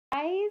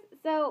Guys,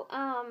 so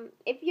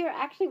if you're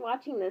actually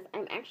watching this,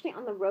 I'm actually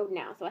on the road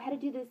now. So I had to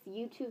do this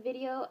YouTube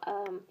video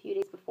a few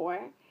days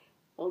before,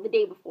 well, the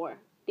day before,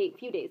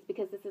 few days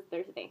because this is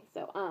Thursday.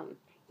 So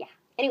yeah.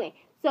 Anyway,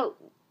 so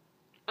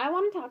I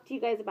want to talk to you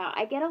guys about.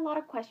 I get a lot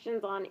of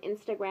questions on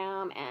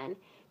Instagram and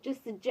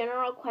just the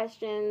general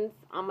questions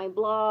on my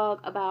blog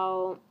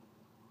about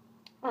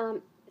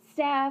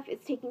Steph,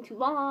 it's taking too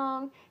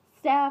long.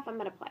 Steph,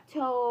 I'm at a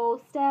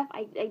plateau. Steph,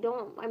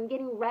 I'm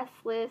getting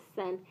restless.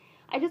 And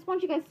I just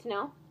want you guys to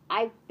know,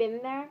 I've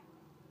been there,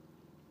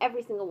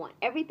 every single one.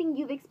 Everything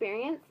you've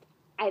experienced,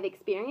 I've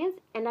experienced,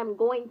 and I'm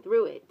going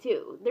through it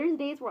too. There's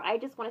days where I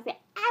just want to say,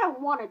 I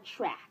don't want to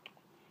track.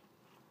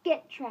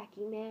 Get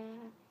tracky,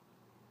 man.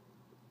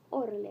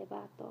 Orale,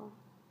 vato.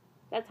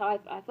 That's how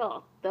I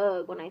feel,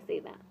 thug, when I say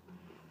that.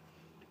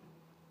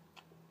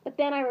 But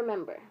then I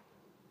remember,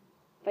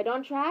 if I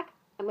don't track,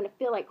 I'm going to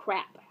feel like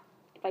crap.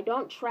 If I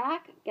don't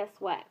track, guess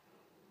what?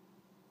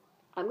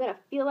 I'm going to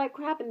feel like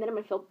crap, and then I'm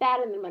going to feel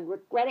bad, and then I'm going to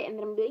regret it, and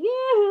then I'm going to be like,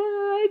 yeah,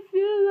 I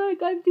feel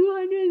like I'm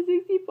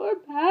 264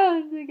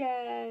 pounds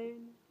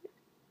again.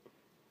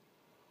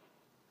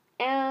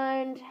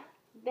 And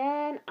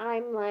then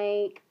I'm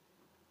like,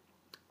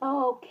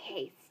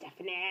 okay,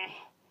 Stephanie.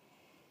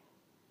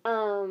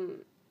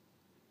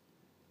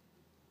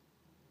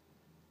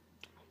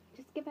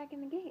 Just get back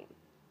in the game.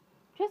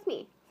 Trust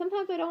me,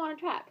 sometimes I don't want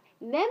to track.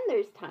 Then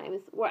there's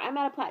times where I'm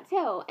at a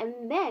plateau,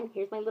 and then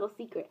here's my little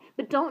secret.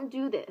 But don't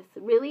do this.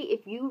 Really,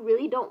 if you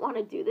really don't want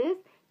to do this,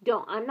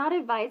 don't. I'm not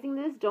advising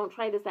this. Don't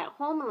try this at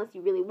home unless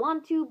you really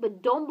want to,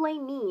 but don't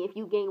blame me if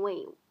you gain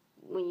weight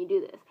when you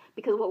do this.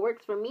 Because what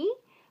works for me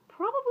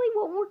probably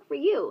won't work for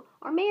you,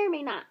 or may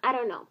not. I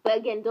don't know. But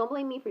again, don't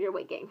blame me for your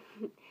weight gain.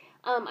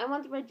 I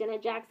once read Jenna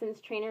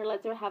Jackson's trainer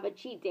lets her have a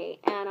cheat day,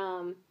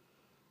 and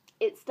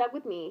it stuck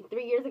with me.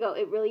 3 years ago,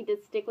 it really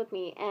did stick with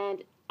me,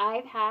 and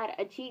I've had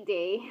a cheat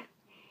day,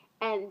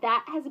 and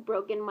that has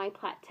broken my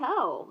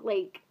plateau.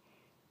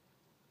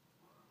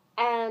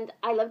 And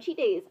I love cheat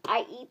days.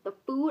 I eat the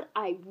food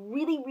I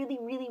really, really,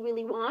 really,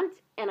 really want,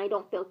 and I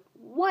don't feel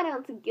 1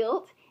 ounce of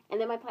guilt, and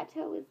then my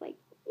plateau is like,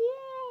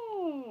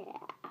 yeah.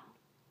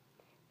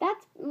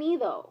 That's me,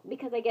 though,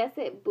 because I guess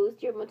it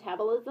boosts your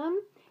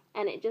metabolism,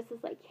 and it just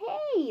is like,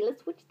 hey,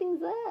 let's switch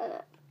things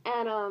up.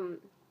 And,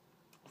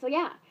 so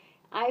yeah.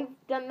 I've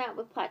done that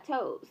with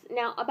plateaus.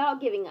 Now,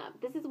 about giving up.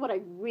 This is what I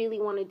really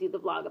want to do the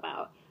vlog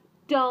about.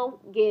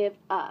 Don't give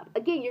up.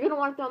 Again, you're going to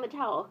want to throw in the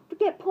towel.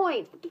 Forget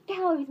points. Forget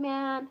calories,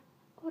 man.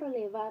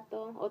 Órale,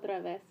 vato.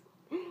 Otra vez.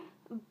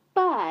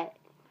 But,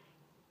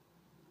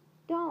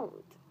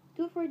 don't.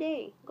 Do it for a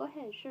day. Go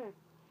ahead, sure.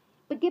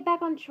 But get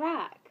back on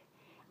track.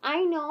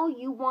 I know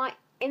you want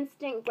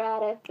instant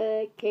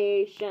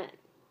gratification.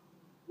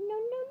 No.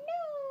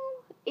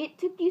 It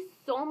took you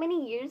so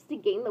many years to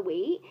gain the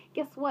weight.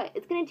 Guess what?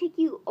 It's going to take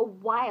you a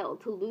while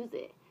to lose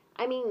it.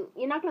 I mean,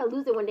 you're not going to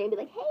lose it one day and be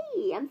like,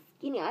 hey, I'm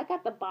skinny. I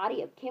got the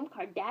body of Kim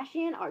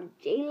Kardashian or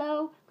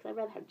J-Lo. Because I'd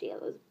rather have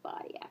J-Lo's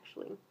body,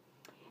 actually.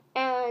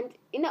 And,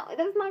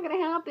 that's not going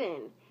to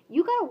happen.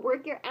 You got to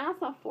work your ass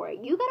off for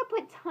it. You got to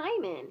put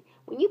time in.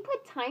 When you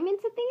put time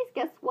into things,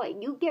 guess what?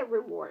 You get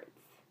rewards.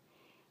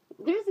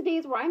 There's the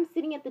days where I'm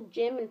sitting at the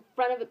gym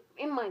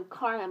in my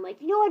car, and I'm like,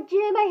 you know what,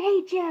 Jim?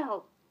 I hate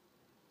you.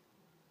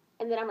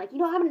 And then I'm like, I'm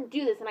going to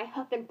do this. And I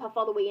huff and puff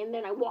all the way in there.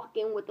 And I walk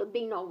in with a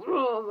big,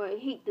 I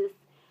hate this.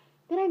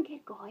 Then I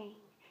get going.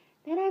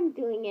 Then I'm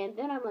doing it.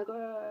 Then I'm like,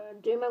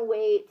 doing my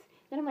weights.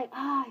 Then I'm like,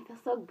 I feel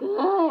so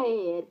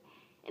good.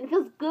 And it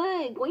feels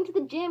good. Going to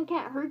the gym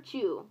can't hurt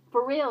you.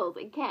 For reals.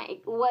 It can't.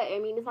 It's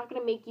not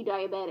going to make you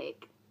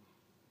diabetic.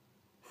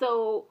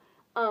 So,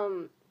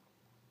 don't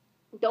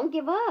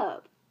give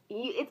up.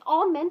 It's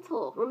all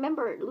mental.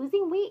 Remember,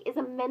 losing weight is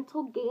a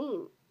mental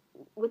game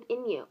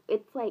within you.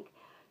 It's like,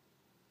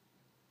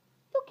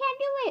 you can't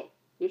do it.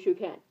 Yes, you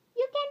can.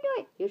 You can't do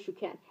it. Yes, you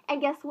can. And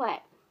guess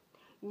what?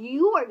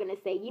 You are going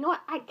to say, you know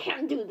what? I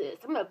can't do this.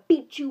 I'm going to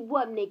beat you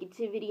up,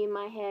 negativity in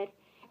my head.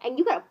 And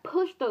you got to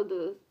push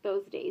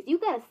those days. You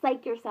got to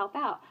psych yourself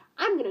out.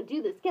 I'm going to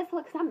do this. Guess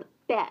what? Because I'm the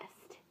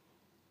best.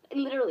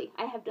 Literally,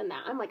 I have done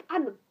that. I'm like,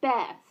 I'm the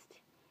best.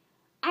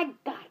 I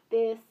got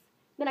this.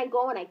 Then I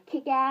go and I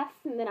kick ass.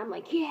 And then I'm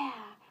like, yeah,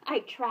 I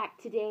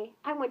tracked today.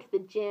 I went to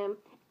the gym.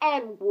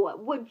 And what?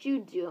 What'd you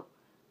do?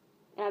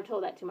 And I've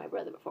told that to my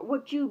brother before.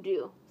 What'd you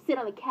do? Sit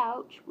on the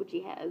couch, which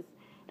he has.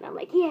 And I'm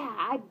like, yeah,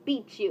 I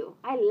beat you.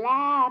 I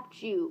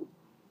lapped you.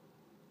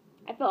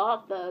 I feel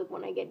all thug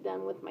when I get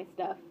done with my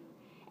stuff.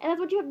 And that's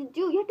what you have to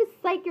do. You have to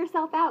psych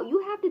yourself out.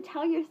 You have to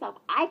tell yourself,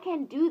 I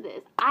can do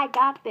this. I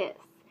got this.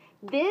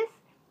 This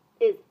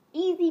is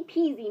easy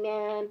peasy,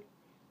 man.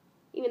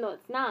 Even though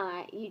it's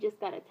not, you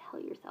just gotta tell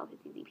yourself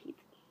it's easy peasy.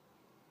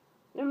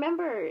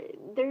 Remember,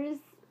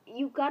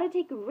 you've got to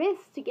take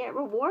risks to get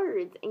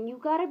rewards, and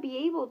you've got to be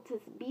able to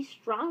be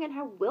strong and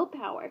have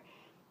willpower.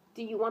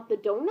 Do you want the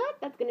donut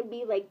that's going to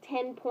be like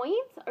 10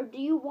 points, or do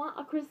you want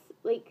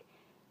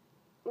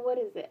what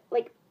is it?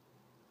 Like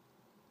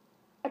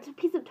a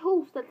piece of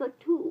toast that's like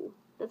 2.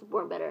 That's a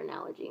more better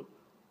analogy.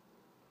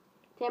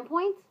 10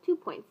 points, 2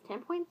 points.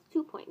 10 points,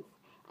 2 points.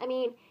 I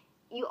mean,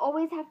 you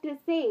always have to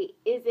say,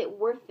 is it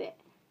worth it?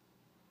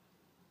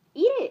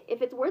 Eat it.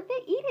 If it's worth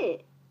it, eat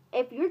it.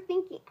 If you're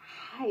thinking,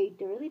 I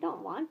really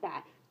don't want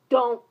that,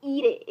 don't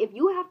eat it. If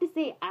you have to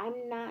say,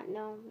 I'm not,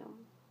 no,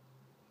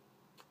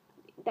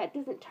 that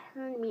doesn't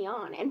turn me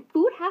on. And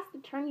food has to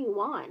turn you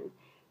on.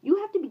 You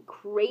have to be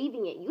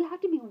craving it. You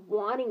have to be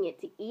wanting it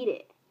to eat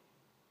it.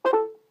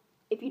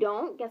 If you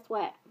don't, guess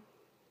what?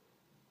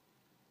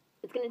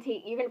 You're going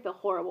to feel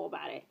horrible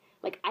about it.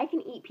 Like, I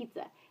can eat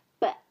pizza,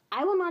 but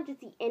I will not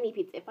just eat any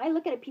pizza. If I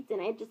look at a pizza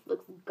and it just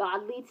looks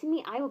godly to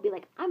me, I will be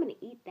like, I'm going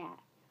to eat that.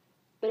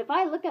 But if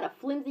I look at a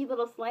flimsy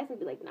little slice and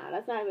be like, nah,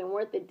 that's not even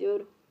worth it,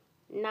 dude.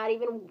 Not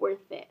even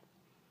worth it.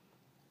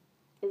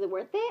 Is it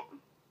worth it?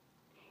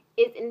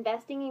 Is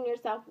investing in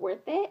yourself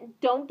worth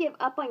it? Don't give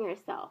up on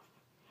yourself.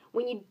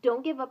 When you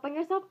don't give up on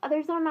yourself,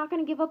 others are not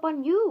going to give up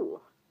on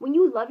you. When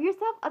you love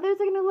yourself, others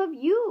are going to love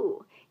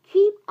you.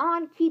 Keep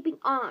on keeping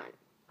on.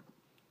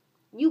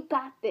 You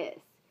got this.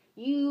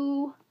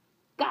 You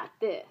got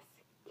this.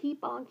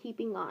 Keep on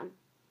keeping on.